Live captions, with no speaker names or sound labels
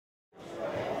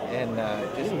and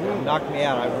just knocked me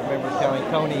out. I remember telling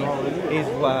Tony he's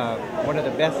one of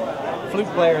the best flute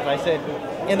players, I said,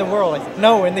 in the world. I said,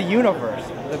 no, in the universe.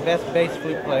 The best bass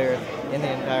flute players in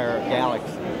the entire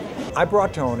galaxy. I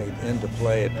brought Tony in to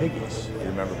play at Piggy's. You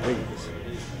remember Piggy's?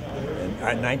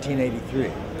 In 1983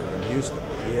 in Houston.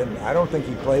 I don't think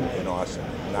he played in Austin.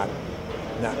 Not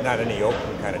any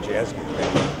open kind of jazz gig,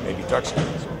 maybe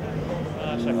tuxedos.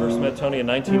 Gosh, I first met Tony in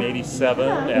 1987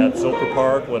 at Zilker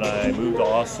Park when I moved to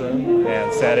Austin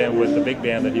and sat in with the big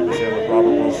band that he was in with Robert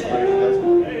Wilson.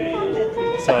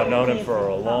 So I've known him for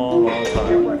a long, long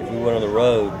time. If we went on the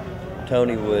road,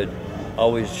 Tony would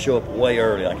always show up way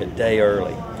early, like a day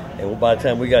early. And by the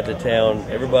time we got to town,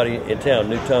 everybody in town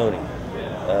knew Tony.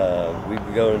 We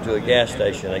would go into a gas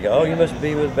station. They go, "Oh, you must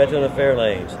be with Beto and the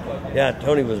Fairlanes." Yeah,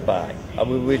 Tony was by. I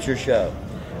will be at your show.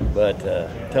 But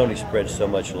Tony spreads so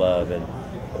much love, and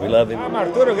we love him. I'm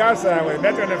Arturo Garza with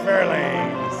Beto and the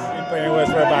Fairlanes. Been playing with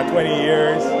us for about 20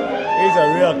 years. He's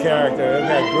a real character. We've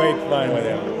had great fun with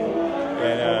him.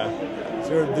 And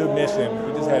sure do miss him.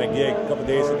 We just had a gig a couple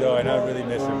days ago, and I really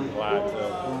miss him a lot.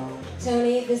 So.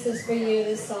 Tony, this is for you.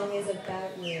 This song is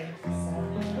about you.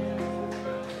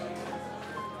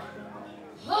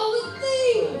 All the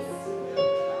things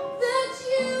that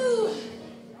you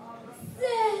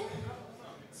said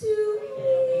to me.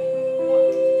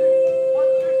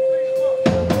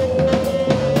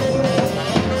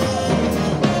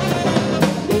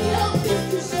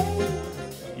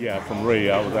 Yeah, from Ray.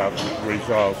 I was out with Ray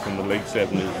Charles from the late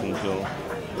 70s until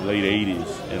the late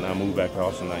 80s, and I moved back to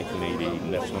Austin in 1988,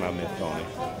 and that's when I met Tony.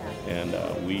 And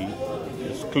we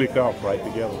just clicked off right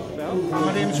together.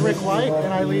 My name is Rick White,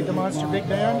 and I lead the Monster Big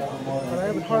Band, but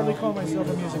I would hardly call myself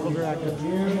a musical director.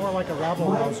 I'm more like a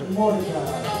rabble-rouser.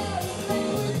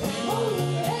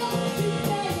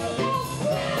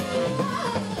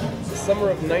 The summer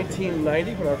of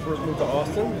 1990 when I first moved to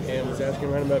Austin and was asking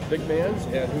around about big bands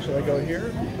and who should I go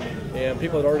here. And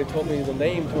people had already told me the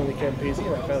name Tony Campise,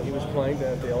 and I found he was playing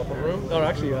down at the Elephant Room. Oh,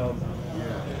 actually,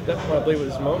 that's what I believe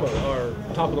was Momo, or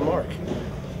Top of the Mark,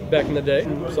 back in the day.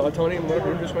 Saw Tony and wanted to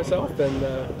introduce myself, and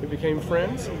we became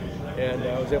friends. And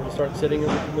I was able to start sitting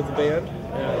with the band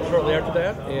shortly after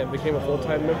that, and became a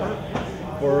full-time member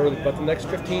for about the next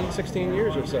 15, 16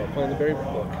 years or so, playing the Berry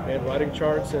Book and writing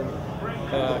charts and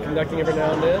conducting every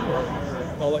now and then,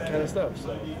 and all that kind of stuff.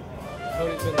 So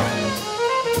Tony's been.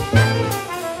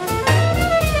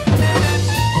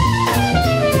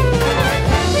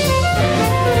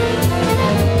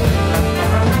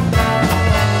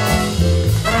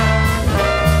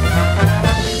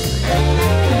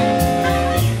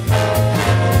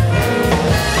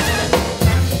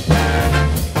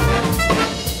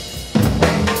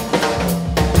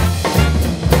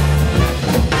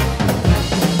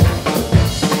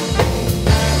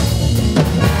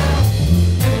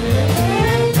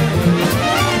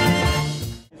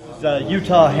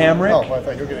 Utah Hamrick. Oh, I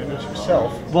thought you were going to introduce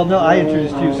yourself. Well, no, I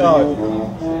introduced you.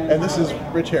 And this is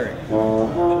Rich Herring.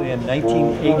 In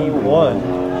 1981,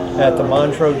 at the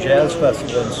Montreux Jazz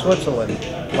Festival in Switzerland,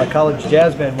 my college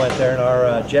jazz band went there, and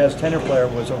our jazz tenor player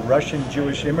was a Russian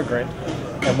Jewish immigrant.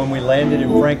 And when we landed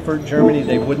in Frankfurt, Germany,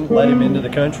 they wouldn't let him into the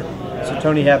country. So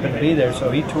Tony happened to be there,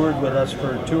 so he toured with us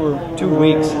for two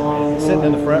weeks, sitting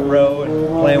in the front row and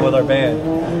playing with our band.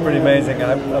 Pretty amazing.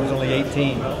 I was only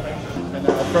 18.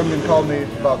 A friend called me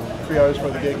about 3 hours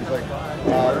before the gig. He's like,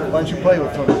 why don't you play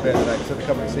with Tony's band tonight instead of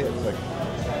coming to see it? I was like,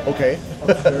 okay.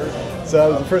 So that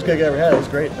was the first gig I ever had. It was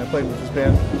great. And I played with this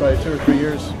band probably 2 or 3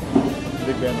 years.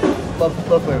 Big band. Love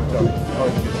playing with Tony.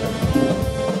 Always a good time.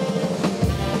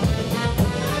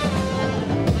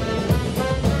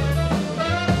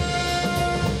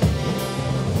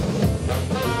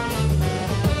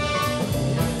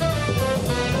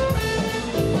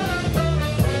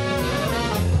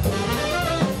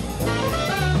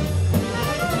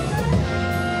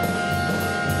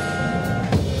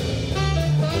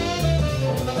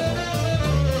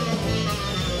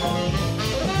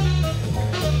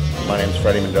 My name's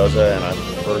Freddie Mendoza, and I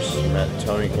first met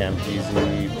Tony Campise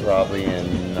probably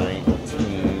in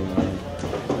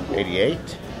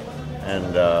 1988,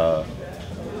 and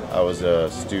I was a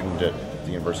student at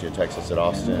the University of Texas at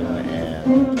Austin,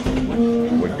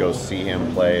 and would go see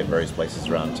him play at various places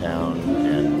around town,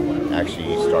 and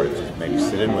actually started to maybe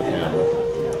sit in with him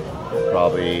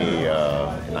probably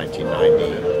in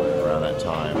 1990, around that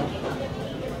time,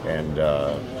 and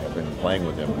I've been playing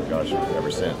with him, gosh,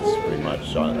 ever since, pretty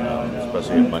much,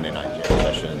 especially at Monday night jam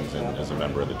sessions and as a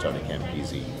member of the Tony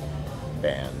Campise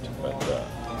band. But,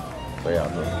 so yeah,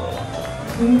 I've known him for a long time.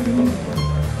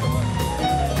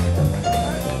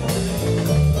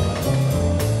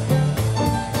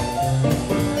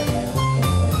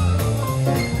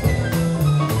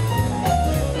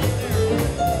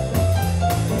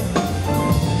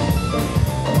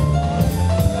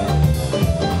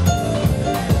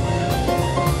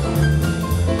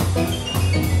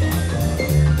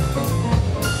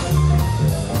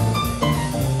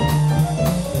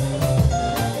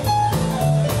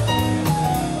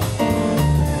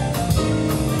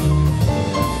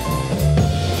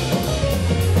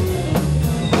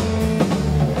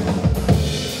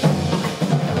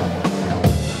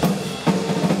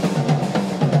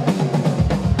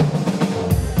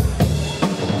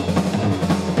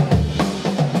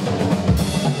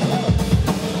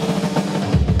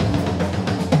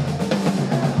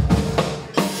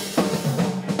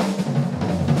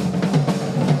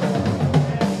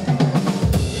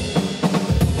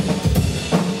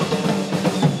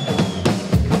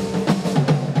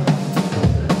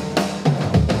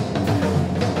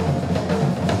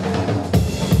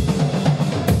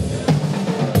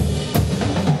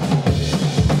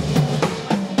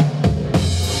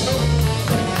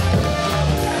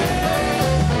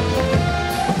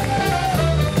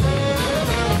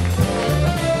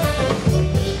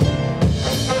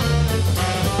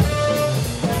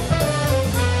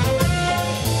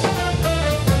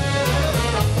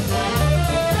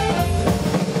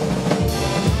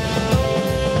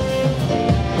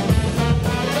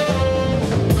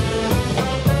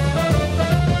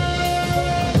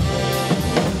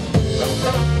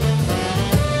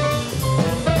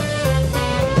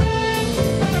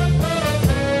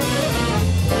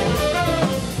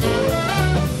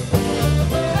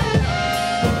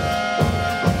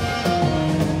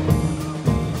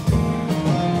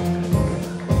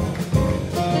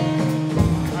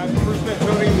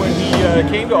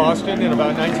 came to Austin in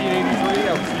about 1983.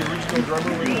 I was the original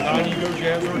drummer with the Non-Ego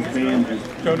Jazz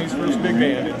Orchestra, Tony's first big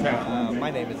band in town. My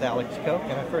name is Alex Koch,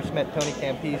 and I first met Tony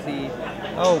Campise,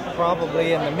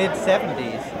 probably in the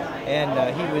mid-'70s. And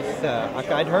he was,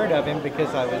 I'd heard of him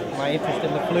because my interest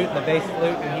in the flute and the bass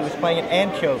flute, and he was playing at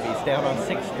Anchovies down on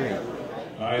 6th Street.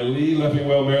 I, Lee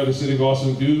Leffingwell, Mayor of the City of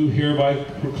Austin, do hereby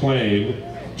proclaim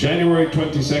January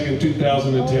 22nd,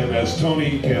 2010 as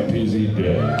Tony Campise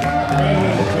Day.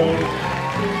 Congratulations, Tony.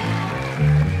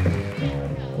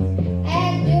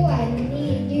 And do I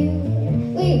need you?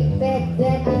 We bet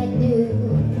that I do.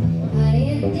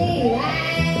 Honey, indeed I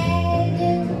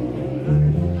do.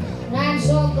 And I'm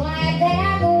so glad that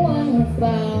I'm the one who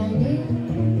found you.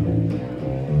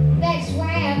 That's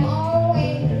why I'm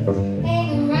always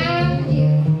hanging around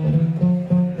you.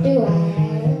 Do I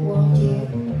want you?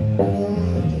 Do I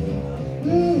do?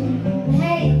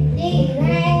 Honey, indeed I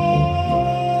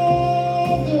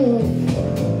do.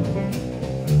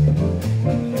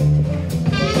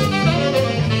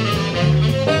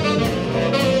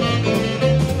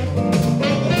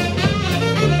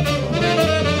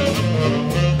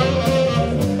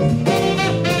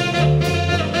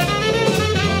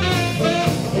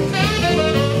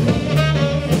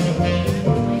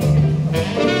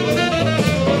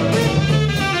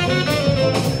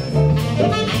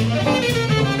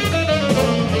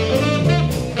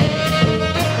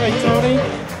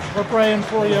 We're praying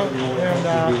for you, and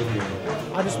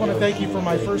I just want to thank you for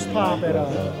my first pop at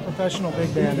a professional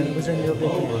big band, and it was in your big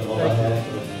band. Thank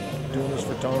you. Doing this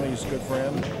for Tony, he's a good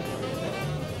friend.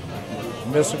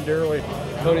 Miss him dearly.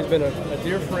 Tony's been a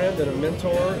dear friend and a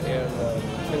mentor, and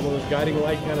one of those guiding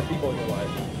light kind of people in your life.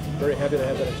 Very happy to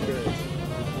have that experience.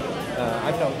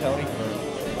 I've known Tony for,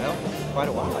 well, quite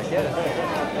a while, I guess.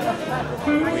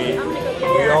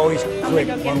 We always click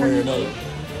one way or another.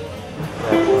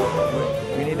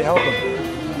 We need to help him.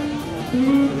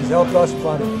 He's helped us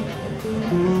plenty.